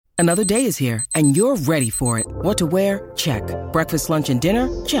Another day is here, and you're ready for it. What to wear? Check. Breakfast, lunch, and dinner?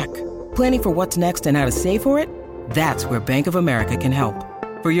 Check. Planning for what's next and how to save for it? That's where Bank of America can help.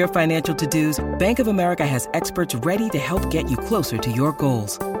 For your financial to-dos, Bank of America has experts ready to help get you closer to your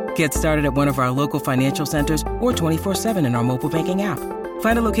goals. Get started at one of our local financial centers or 24/7 in our mobile banking app.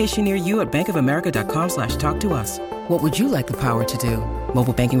 Find a location near you at bankofamerica.com/talktous. What would you like the power to do?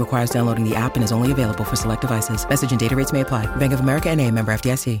 Mobile banking requires downloading the app and is only available for select devices. Message and data rates may apply. Bank of America N.A., member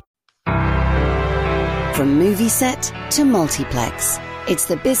FDIC. From movie set to multiplex, it's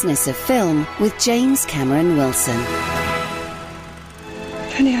the business of film with James Cameron Wilson.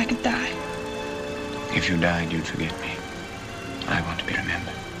 If only I could die. If you died, you'd forget me. I want to be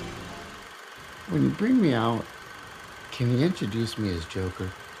remembered. When you bring me out, can you introduce me as Joker?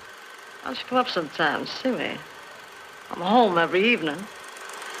 Why don't you come up sometime, see me? I'm home every evening.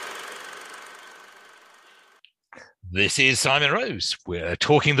 This is Simon Rose. We're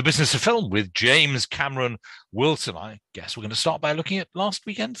talking the business of film with James Cameron Wilson. I guess we're going to start by looking at last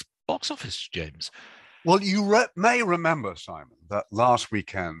weekend's box office, James. Well, you may remember, Simon, that last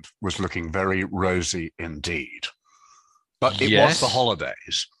weekend was looking very rosy indeed. But it was the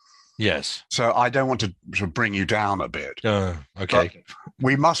holidays. Yes. So I don't want to sort of bring you down a bit. Okay. But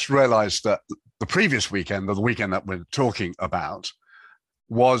we must realize that the previous weekend, or the weekend that we're talking about,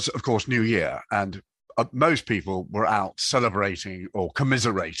 was, of course, New Year. And most people were out celebrating or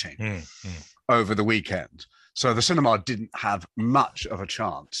commiserating over the weekend. So the cinema didn't have much of a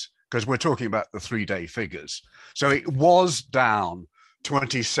chance, because we're talking about the 3-day figures. So it was down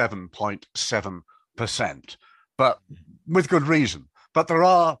 27.7%, but with good reason. But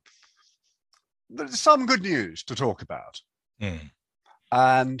there's some good news to talk about.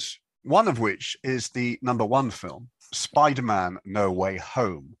 And one of which is the number one film, Spider-Man: No Way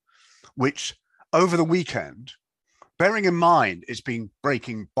Home, which over the weekend, bearing in mind it's been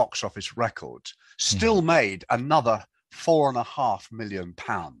breaking box office records, still made another £4.5 million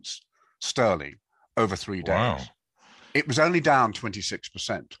sterling over 3 days. Wow. It was only down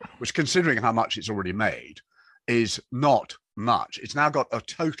 26%, which, considering how much it's already made, is not much. It's now got a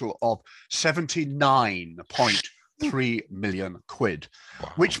total of 79.3 million quid,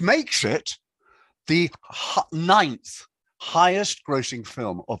 which makes it the ninth highest grossing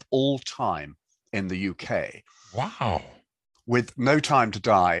film of all time in the UK. Wow. With No Time to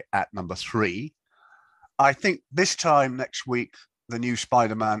Die at number 3. I think this time next week, the new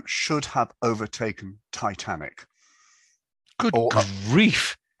Spider-Man should have overtaken Titanic. Good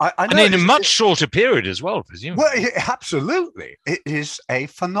grief. I know, and in a much shorter period as well, presumably. Well, absolutely. It is a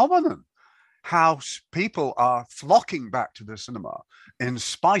phenomenon how people are flocking back to the cinema in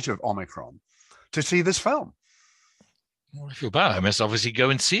spite of Omicron to see this film. Well, I feel bad. I must obviously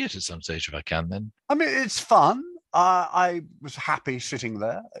go and see it at some stage if I can then. I mean, it's fun. I was happy sitting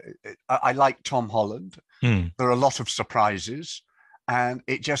there. I like Tom Holland. There are a lot of surprises, and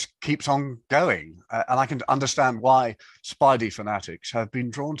it just keeps on going. And I can understand why Spidey fanatics have been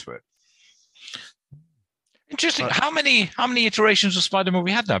drawn to it. Interesting. How many iterations of Spider-Man have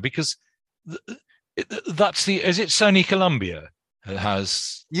we had now? Because is it Sony Columbia that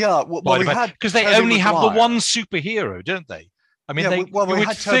has? Yeah, well we had, because they only have the one superhero, don't they? I mean, we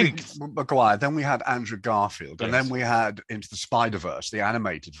had Tobey Maguire, then we had Andrew Garfield, and then we had Into the Spider-Verse, the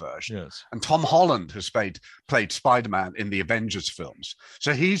animated version. Yes. And Tom Holland has played Spider-Man in the Avengers films.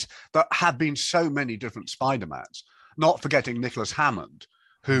 So there have been so many different Spider-Mans, not forgetting Nicholas Hammond,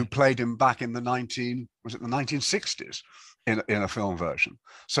 who played him back in the 1960s in a film version.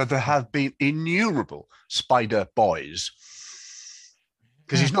 So there have been innumerable Spider Boys,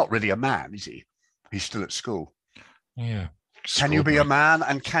 because he's not really a man, is he? He's still at school. Yeah. Can you be a man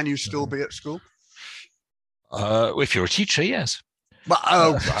and can you still be at school? If you're a teacher, yes.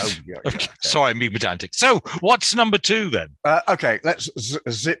 Well, okay. Sorry, I'm being pedantic. So what's number 2 then? Okay, let's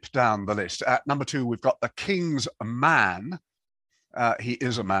zip down the list. At number 2, we've got The King's Man. He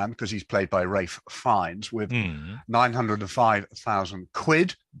is a man because he's played by Ralph Fiennes with 905,000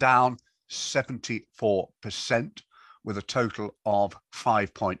 quid, down 74%. With a total of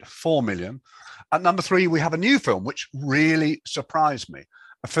 5.4 million. At number 3, we have a new film, which really surprised me.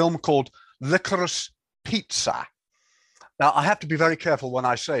 A film called Licorice Pizza. Now, I have to be very careful when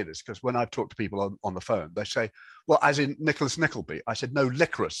I say this, because when I've talked to people on the phone, they say, well, as in Nicholas Nickleby. I said, no,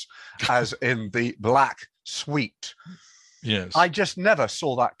 licorice, as in the black sweet. Yes. I just never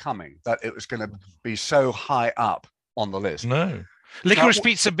saw that coming, that it was going to be so high up on the list. No. Licorice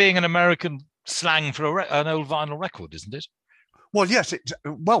Pizza being an American slang for an old vinyl record, isn't it? Well, yes.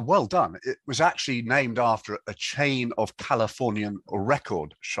 Well done. It was actually named after a chain of Californian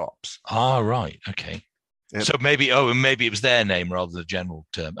record shops. Ah, right. Okay. So maybe it was their name rather than the general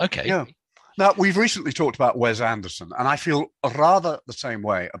term. Okay. Yeah. Now, we've recently talked about Wes Anderson, and I feel rather the same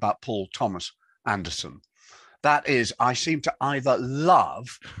way about Paul Thomas Anderson. That is, I seem to either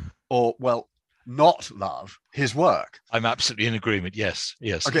love or, well, not love his work. I'm absolutely in agreement. Yes.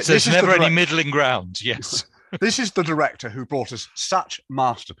 Okay, There's never any middling ground. Yes. This is the director who brought us such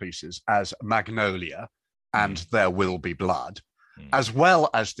masterpieces as Magnolia and There Will Be Blood, as well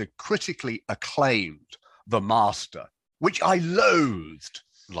as the critically acclaimed The Master, which I loathed.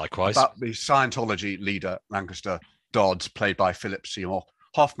 Likewise. About the Scientology leader, Lancaster Dodds, played by Philip Seymour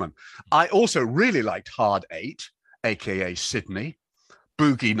Hoffman. I also really liked Hard Eight, aka Sydney,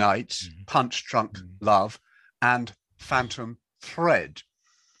 Boogie Nights, Punch Drunk Love, and Phantom Thread.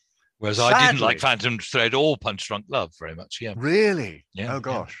 Whereas I didn't like Phantom Thread or Punch Drunk Love very much. Yeah. Really? Yeah. Oh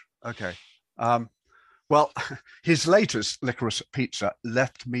gosh. Yeah. Okay. Well, his latest, Licorice Pizza,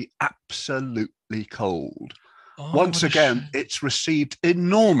 left me absolutely cold. Once again, it's received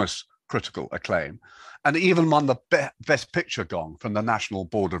enormous critical acclaim and even won the Best Picture gong from the National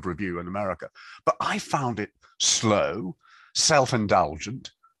Board of Review in America. But I found it slow,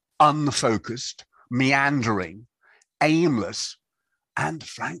 self-indulgent, unfocused, meandering, aimless, and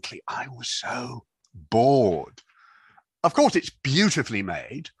frankly, I was so bored. Of course, it's beautifully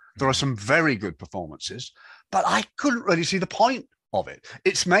made. There are some very good performances, but I couldn't really see the point of it.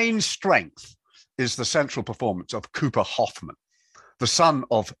 Its main strength is the central performance of Cooper Hoffman, the son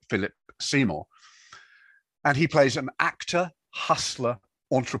of Philip Seymour. And he plays an actor, hustler,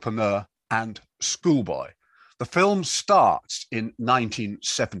 entrepreneur, and schoolboy. The film starts in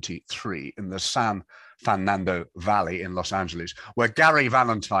 1973 in the San Fernando Valley in Los Angeles, where Gary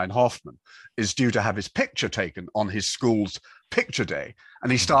Valentine Hoffman is due to have his picture taken on his school's picture day.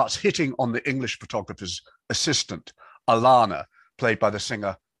 And he starts hitting on the English photographer's assistant, Alana, played by the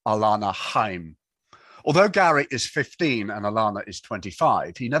singer Alana Haim. Although Gary is 15 and Alana is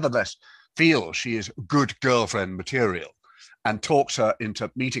 25, he nevertheless feels she is good girlfriend material and talks her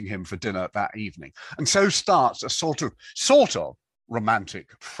into meeting him for dinner that evening. And so starts a sort of romantic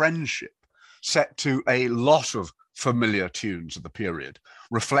friendship set to a lot of familiar tunes of the period,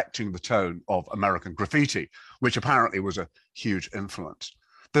 reflecting the tone of American Graffiti, which apparently was a huge influence.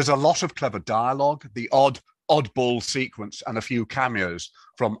 There's a lot of clever dialogue, the oddball sequence, and a few cameos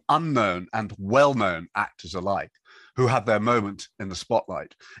from unknown and well-known actors alike who had their moment in the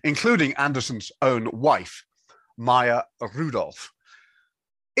spotlight, including Anderson's own wife, Maya Rudolph.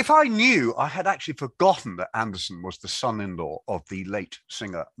 If I knew, I had actually forgotten that Anderson was the son-in-law of the late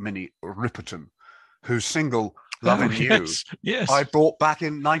singer Minnie Riperton, whose single Loving You I brought back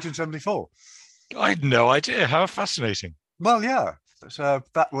in 1974. I had no idea. How fascinating. Well, yeah. So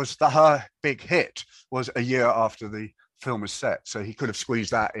that was her big hit, was a year after the film was set. So he could have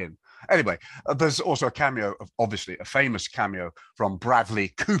squeezed that in. Anyway, there's also a cameo, obviously a famous cameo from Bradley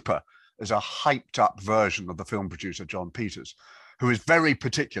Cooper as a hyped up version of the film producer John Peters, who is very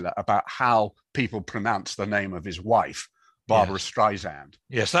particular about how people pronounce the name of his wife, Barbara Streisand.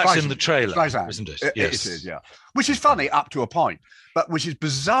 Yes, that's in the trailer, isn't it? Yes. It is, yeah. Which is funny up to a point, but which is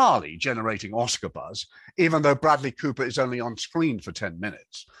bizarrely generating Oscar buzz, even though Bradley Cooper is only on screen for 10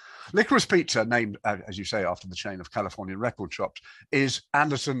 minutes. Licorice Pizza, named, as you say, after the chain of California record shops, is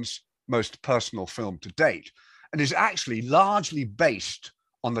Anderson's most personal film to date, and is actually largely based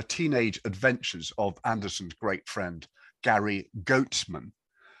on the teenage adventures of Anderson's great friend, Gary Goetzman.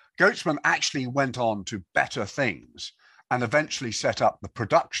 Goetzman actually went on to better things and eventually set up the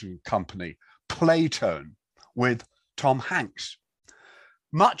production company Playtone with Tom Hanks.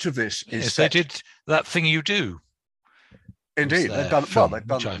 Much of this is they did That Thing You Do. Indeed, they've done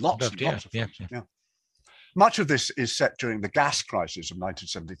lots and lots of films. Yeah. Much of this is set during the gas crisis of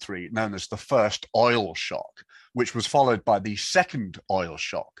 1973, known as the first oil shock, which was followed by the second oil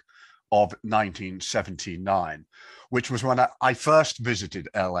shock of 1979, which was when I first visited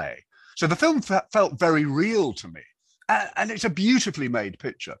LA. So the film felt very real to me. And it's a beautifully made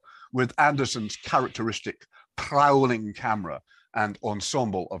picture with Anderson's characteristic prowling camera and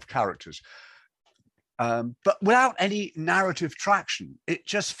ensemble of characters. But without any narrative traction, it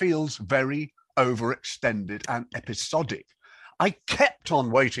just feels very overextended and episodic. I kept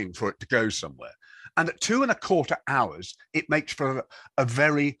on waiting for it to go somewhere. And at 2.25 hours, it makes for a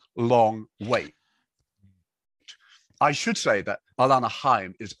very long wait. I should say that Alana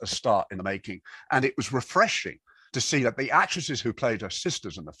Haim is a star in the making, and it was refreshing to see that the actresses who played her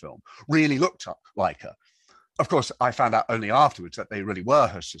sisters in the film really looked like her. Of course, I found out only afterwards that they really were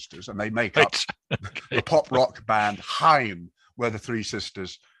her sisters, and they make up the pop rock band Haim, where the three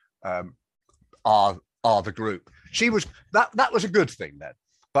sisters are the group. That was a good thing then,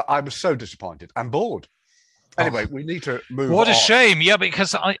 but I was so disappointed and bored. Anyway, we need to move on. What a shame. Yeah,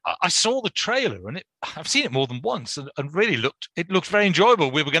 because I saw the trailer and I've seen it more than once and really looked very enjoyable.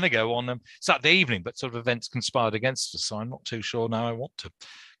 We were going to go on Saturday evening, but sort of events conspired against us. So I'm not too sure now I want to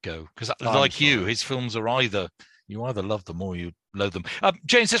go because you, his films are you either love them or you loathe them.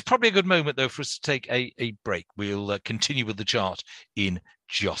 James, there's probably a good moment though for us to take a break. We'll continue with the chart in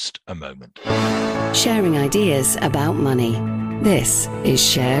just a moment. Sharing ideas about money. This is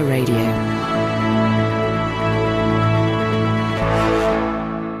Share Radio.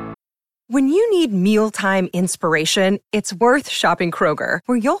 When you need mealtime inspiration, it's worth shopping Kroger,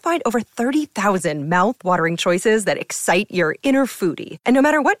 where you'll find over 30,000 mouth-watering choices that excite your inner foodie. And no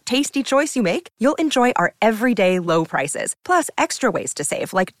matter what tasty choice you make, you'll enjoy our everyday low prices, plus extra ways to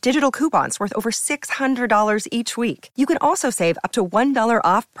save, like digital coupons worth over $600 each week. You can also save up to $1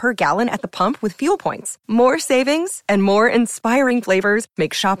 off per gallon at the pump with fuel points. More savings and more inspiring flavors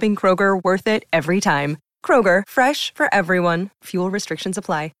make shopping Kroger worth it every time. Kroger, fresh for everyone. Fuel restrictions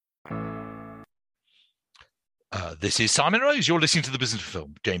apply. This is Simon Rose. You're listening to The Business of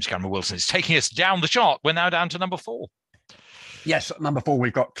Film. James Cameron Wilson is taking us down the chart. We're now down to number 4. Yes, at number 4,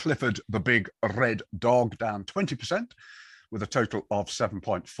 we've got Clifford the Big Red Dog, down 20%, with a total of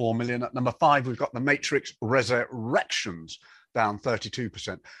 7.4 million. At number 5, we've got The Matrix Resurrections, down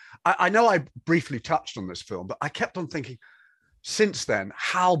 32%. I know I briefly touched on this film, but I kept on thinking since then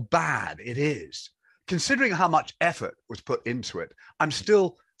how bad it is. Considering how much effort was put into it, I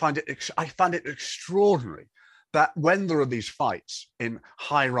find it extraordinary that when there are these fights in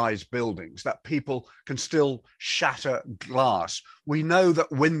high-rise buildings, that people can still shatter glass. We know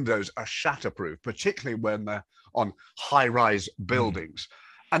that windows are shatterproof, particularly when they're on high-rise buildings.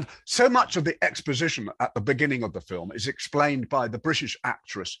 And so much of the exposition at the beginning of the film is explained by the British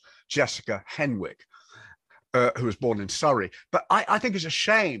actress Jessica Henwick, who was born in Surrey. But I think it's a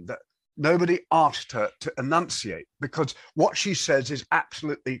shame that nobody asked her to enunciate, because what she says is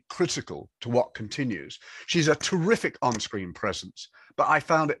absolutely critical to what continues. She's a terrific on-screen presence, but I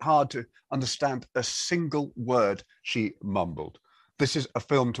found it hard to understand a single word she mumbled. This is a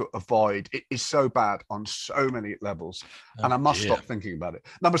film to avoid. It is so bad on so many levels, and I must stop thinking about it.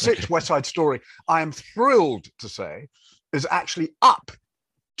 Number 6, West Side Story, I am thrilled to say, is actually up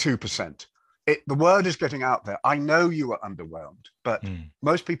 2%. The word is getting out there. I know you were underwhelmed, but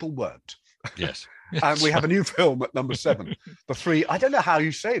most people weren't. Yes. And we have a new film at number 7. I don't know how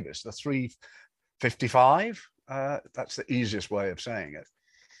you say this, the 355. That's the easiest way of saying it.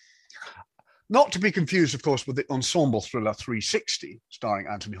 Not to be confused, of course, with the ensemble thriller 360, starring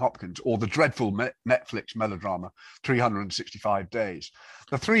Anthony Hopkins, or the dreadful Netflix melodrama 365 Days.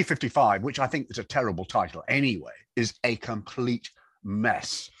 The 355, which I think is a terrible title anyway, is a complete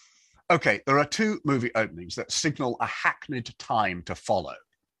mess. Okay, there are 2 movie openings that signal a hackneyed time to follow.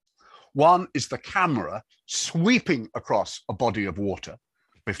 One is the camera sweeping across a body of water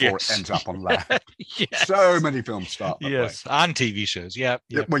before it ends up on land. Yes. So many films start that way. And TV shows, yeah.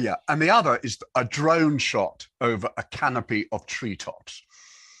 Well, yeah. And the other is a drone shot over a canopy of treetops.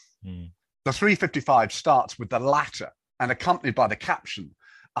 The 355 starts with the latter and accompanied by the caption,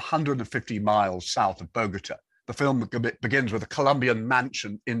 150 miles south of Bogota. The film begins with a Colombian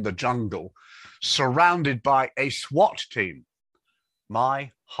mansion in the jungle, surrounded by a SWAT team.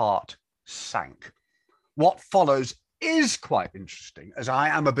 My heart sank. What follows is quite interesting, as I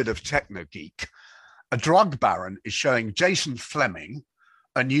am a bit of techno geek. A drug baron is showing Jason Fleming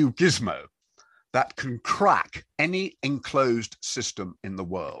a new gizmo that can crack any enclosed system in the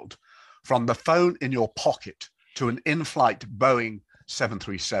world, from the phone in your pocket to an in-flight Boeing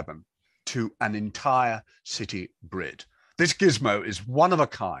 737. To an entire city grid. This gizmo is one of a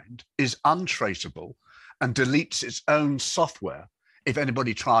kind, is untraceable, and deletes its own software if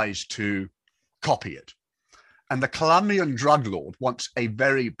anybody tries to copy it. And the Colombian drug lord wants a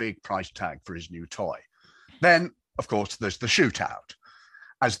very big price tag for his new toy. Then, of course, there's the shootout,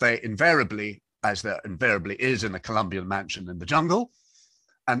 as there invariably is in a Colombian mansion in the jungle.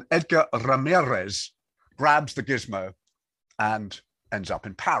 And Edgar Ramirez grabs the gizmo and ends up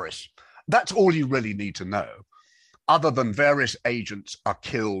in Paris. That's all you really need to know, other than various agents are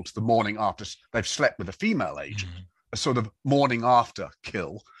killed the morning after they've slept with a female agent, a sort of morning after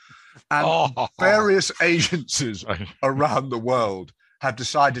kill. And various agencies around the world have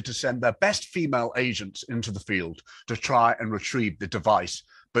decided to send their best female agents into the field to try and retrieve the device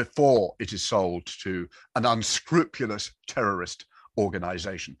before it is sold to an unscrupulous terrorist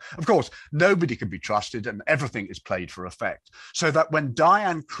organization. Of course, nobody can be trusted and everything is played for effect. So that when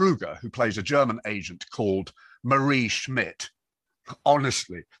Diane Kruger, who plays a German agent called Marie Schmidt,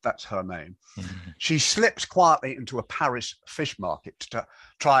 honestly, that's her name, she slips quietly into a Paris fish market to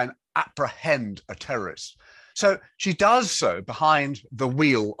try and apprehend a terrorist. So she does so behind the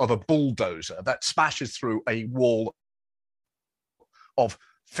wheel of a bulldozer that smashes through a wall of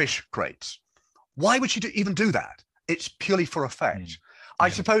fish crates. Why would she even do that? It's purely for effect. I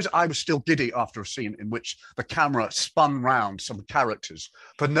suppose I was still giddy after a scene in which the camera spun round some characters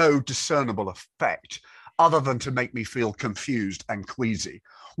for no discernible effect other than to make me feel confused and queasy.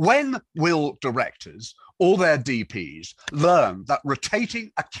 When will directors or their DPs learn that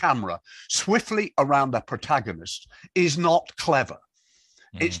rotating a camera swiftly around their protagonist is not clever?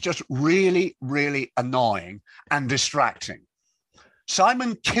 It's just really, really annoying and distracting.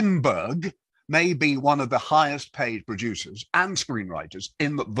 Simon Kinberg may be one of the highest paid producers and screenwriters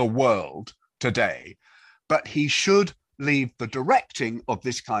in the world today, but he should leave the directing of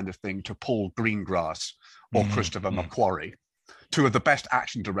this kind of thing to Paul Greengrass or Christopher McQuarrie, two of the best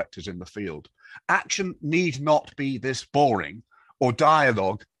action directors in the field. Action need not be this boring or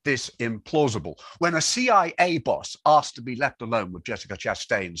dialogue this implausible. When a CIA boss asks to be left alone with Jessica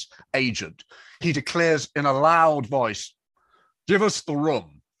Chastain's agent, he declares in a loud voice, "Give us the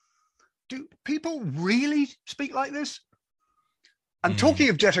room." Do people really speak like this? And talking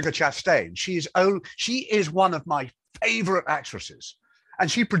of Jessica Chastain, she is one of my favorite actresses. And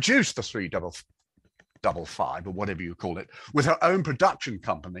she produced the 355 or whatever you call it with her own production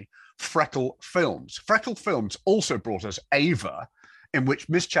company, Freckle Films. Freckle Films also brought us Ava, in which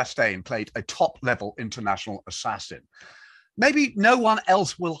Miss Chastain played a top-level international assassin. Maybe no one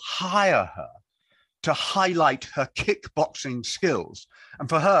else will hire her to highlight her kickboxing skills. And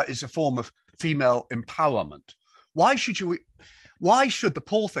for her, it's a form of female empowerment. Why should the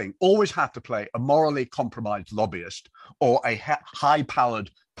poor thing always have to play a morally compromised lobbyist or a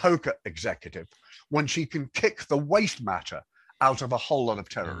high-powered poker executive when she can kick the waste matter out of a whole lot of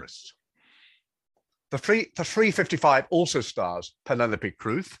terrorists? The 355 also stars Penelope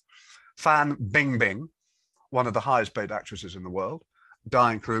Cruz, Fan Bingbing, one of the highest paid actresses in the world,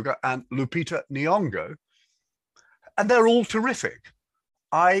 Diane Kruger, and Lupita Nyong'o. And they're all terrific.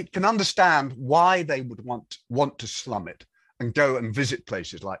 I can understand why they would want to slum it and go and visit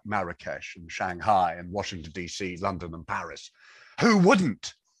places like Marrakesh and Shanghai and Washington, D.C., London and Paris. Who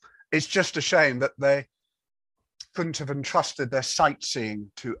wouldn't? It's just a shame that they couldn't have entrusted their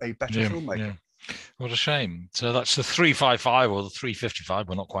sightseeing to a better filmmaker. Yeah. What a shame. So that's the 355 or the 355.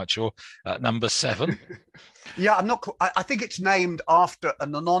 We're not quite sure. Number 7. Yeah, I think it's named after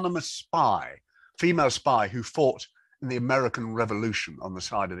an anonymous spy, female spy who fought in the American Revolution on the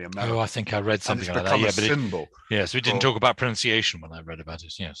side of the Americans. Oh, I think I read something like that. Yeah, but symbol. Yes, we didn't talk about pronunciation when I read about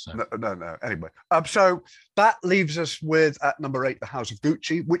it. Yes. So. No. Anyway, so that leaves us with at number 8, The House of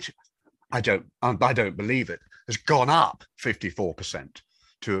Gucci, which I don't believe it, has gone up 54%.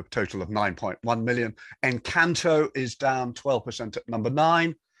 To a total of 9.1 million. Encanto is down 12% at number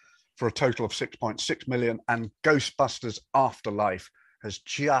 9 for a total of 6.6 million. And Ghostbusters Afterlife has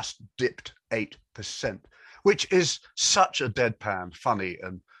just dipped 8%, which is such a deadpan, funny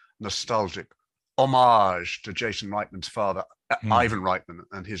and nostalgic homage to Jason Reitman's father, Ivan Reitman,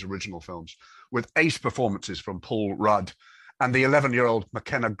 and his original films, with ace performances from Paul Rudd and the 11-year-old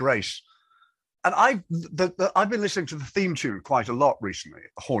McKenna Grace. And I've been listening to the theme tune quite a lot recently,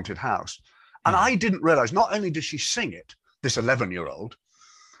 Haunted House. And I didn't realize, not only does she sing it, this 11-year-old,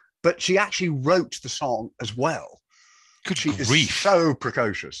 but she actually wrote the song as well. She is so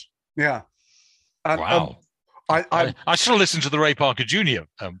precocious. Yeah. And, wow. I still listen to the Ray Parker Jr.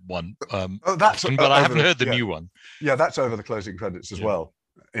 one, but I haven't heard the new one. Yeah, that's over the closing credits as well,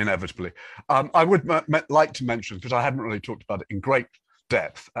 inevitably. I would like to mention, because I haven't really talked about it in great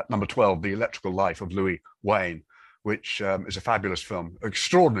depth, at number 12, The Electrical Life of Louis Wayne, which is a fabulous film,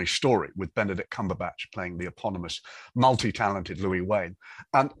 extraordinary story with Benedict Cumberbatch playing the eponymous, multi-talented Louis Wayne.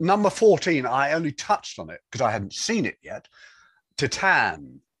 And number 14, I only touched on it because I hadn't seen it yet,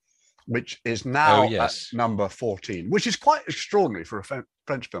 Titane, which is now at number 14, which is quite extraordinary for a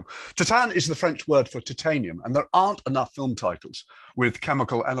French film. Titane is the French word for titanium, and there aren't enough film titles with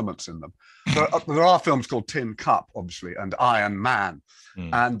chemical elements in them. There are films called Tin Cup, obviously, and Iron Man,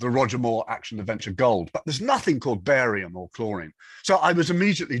 and the Roger Moore action adventure Gold, but there's nothing called barium or chlorine. So I was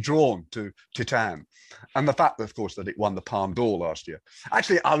immediately drawn to Titane, and the fact, of course, that it won the Palme d'Or last year.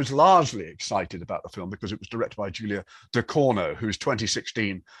 Actually, I was largely excited about the film because it was directed by Julia Ducournau, whose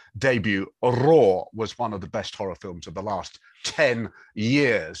 2016 debut, Raw, was one of the best horror films of the last 10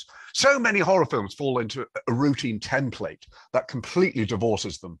 years. So many horror films fall into a routine template that completely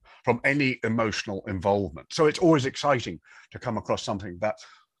divorces them from any emotional involvement. So it's always exciting to come across something that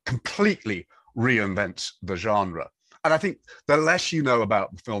completely reinvents the genre. And I think the less you know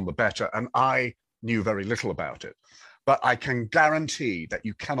about the film, the better. And I knew very little about it. But I can guarantee that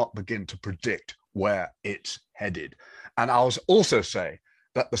you cannot begin to predict where it's headed. And I'll also say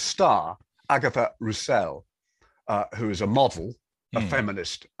that the star, Agatha Rousselle, who is a model, a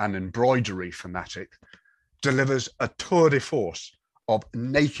feminist, and embroidery fanatic, delivers a tour de force of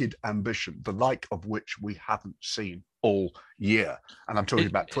naked ambition, the like of which we haven't seen all year. And I'm talking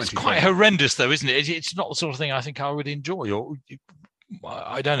about 20. It's quite horrendous, though, isn't it? It's not the sort of thing I think I would enjoy. Or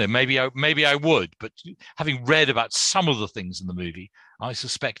I don't know. Maybe I would. But having read about some of the things in the movie, I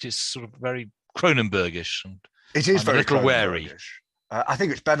suspect it's sort of very Cronenbergish. And it is very a little wary. I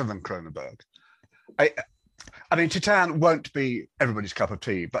think it's better than Cronenberg. I mean, Titane won't be everybody's cup of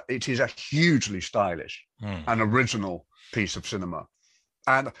tea, but it is a hugely stylish and original piece of cinema.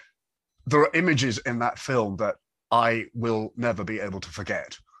 And there are images in that film that I will never be able to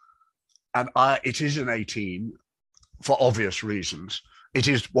forget. And it is an 18 for obvious reasons. It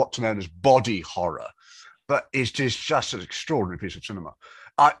is what's known as body horror, but it's just an extraordinary piece of cinema.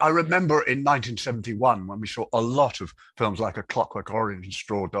 I remember in 1971 when we saw a lot of films like A Clockwork Orange and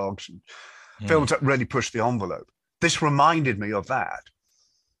Straw Dogs and films that really pushed the envelope. This reminded me of that,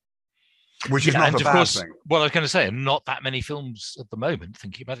 which is not a bad thing. Well, I was going to say, not that many films at the moment,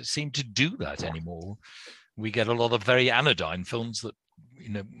 thinking about it, seem to do that anymore. We get a lot of very anodyne films that,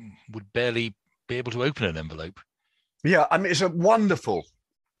 would barely be able to open an envelope. Yeah, I mean, it's a wonderful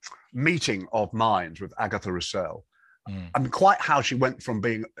meeting of minds with Agatha Rousselle. I mean, quite how she went from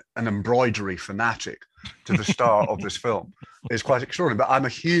being an embroidery fanatic to the star of this film is quite extraordinary. But I'm a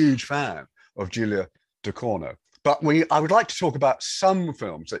huge fan of Julia Ducournau. But I would like to talk about some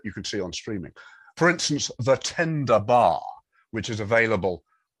films that you can see on streaming. For instance, The Tender Bar, which is available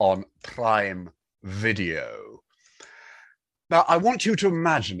on Prime Video. Now, I want you to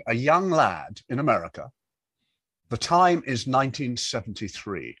imagine a young lad in America. The time is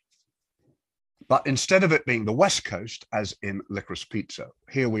 1973. But instead of it being the West Coast, as in Licorice Pizza,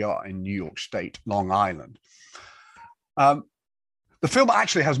 here we are in New York State, Long Island. The film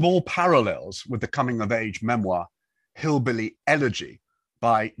actually has more parallels with the coming-of-age memoir Hillbilly Elegy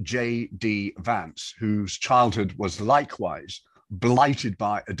by J.D. Vance, whose childhood was likewise blighted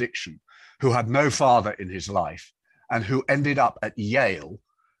by addiction, who had no father in his life, and who ended up at Yale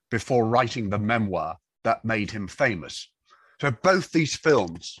before writing the memoir that made him famous. So both these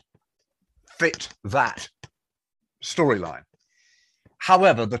films fit that storyline.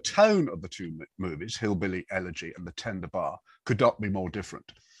 However, the tone of the two movies, Hillbilly Elegy and The Tender Bar, could not be more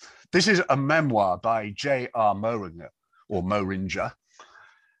different. This is a memoir by J.R. Moehringer,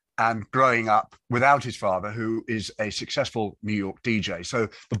 and growing up without his father, who is a successful New York DJ. So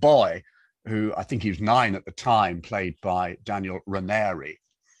the boy, who I think he was 9 at the time, played by Daniel Ranieri,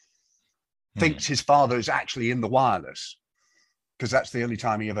 thinks his father is actually in the wireless, because that's the only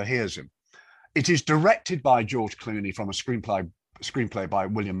time he ever hears him. It is directed by George Clooney from a screenplay by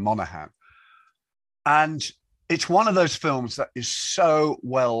William Monahan. And it's one of those films that is so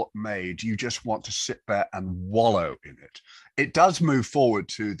well made, you just want to sit there and wallow in it. It does move forward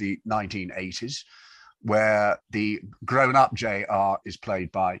to the 1980s, where the grown-up JR is played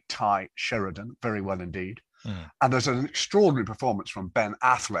by Ty Sheridan, very well indeed. And there's an extraordinary performance from Ben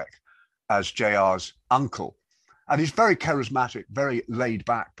Affleck as JR's uncle. And he's very charismatic, very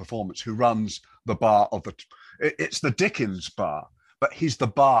laid-back performance, who runs the bar of it's the Dickens bar, but he's the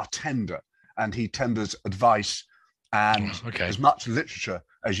bartender, and he tenders advice and as much literature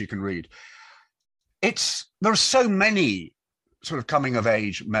as you can read. There are so many sort of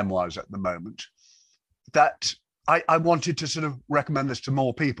coming-of-age memoirs at the moment that I wanted to sort of recommend this to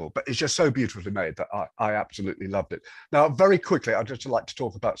more people, but it's just so beautifully made that I absolutely loved it. Now, very quickly, I'd just like to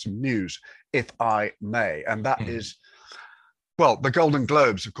talk about some news, if I may, and that is, well, the Golden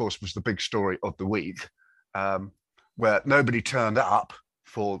Globes, of course, was the big story of the week, where nobody turned up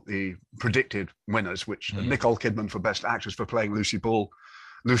for the predicted winners, which Nicole Kidman for Best Actress for playing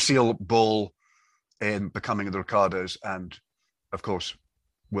Lucille Ball in Becoming of the Ricardos, and, of course,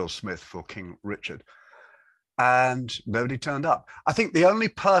 Will Smith for King Richard. And nobody turned up. I think the only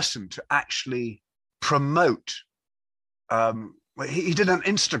person to actually promote, he did an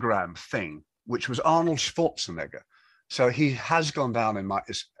Instagram thing, which was Arnold Schwarzenegger. So he has gone down in my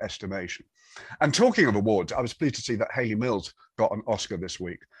estimation. And talking of awards, I was pleased to see that Hayley Mills got an Oscar this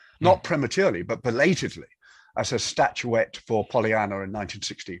week, not prematurely, but belatedly, as her statuette for Pollyanna in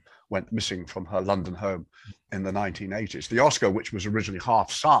 1960 went missing from her London home in the 1980s. The Oscar, which was originally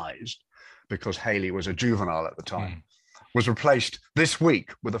half-sized, because Hayley was a juvenile at the time, was replaced this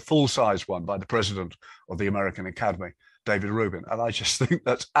week with a full-size one by the president of the American Academy, David Rubin. And I just think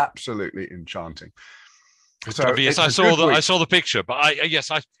that's absolutely enchanting. So yes, I saw the picture, but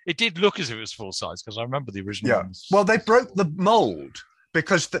it did look as if it was full-size, because I remember the original ones. Well, they broke the mold,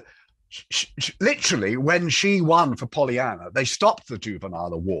 because literally, when she won for Pollyanna, they stopped the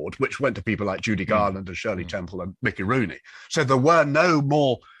juvenile award, which went to people like Judy Garland and Shirley Temple and Mickey Rooney. So there were no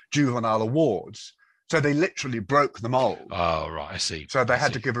more juvenile awards. So they literally broke the mold. Oh, right, I see. So they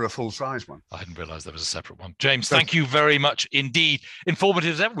had to give her a full-size one. I didn't realise there was a separate one. James, thank you very much indeed.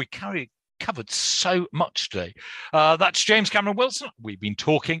 Informative as ever. We covered so much today. That's James Cameron Wilson. We've been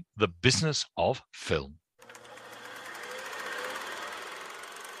talking the business of film.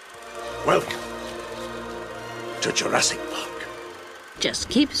 Welcome to Jurassic Park. Just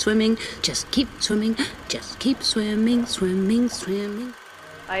keep swimming, just keep swimming, just keep swimming, swimming, swimming.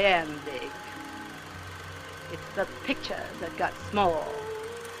 I am big. It's the picture that got small.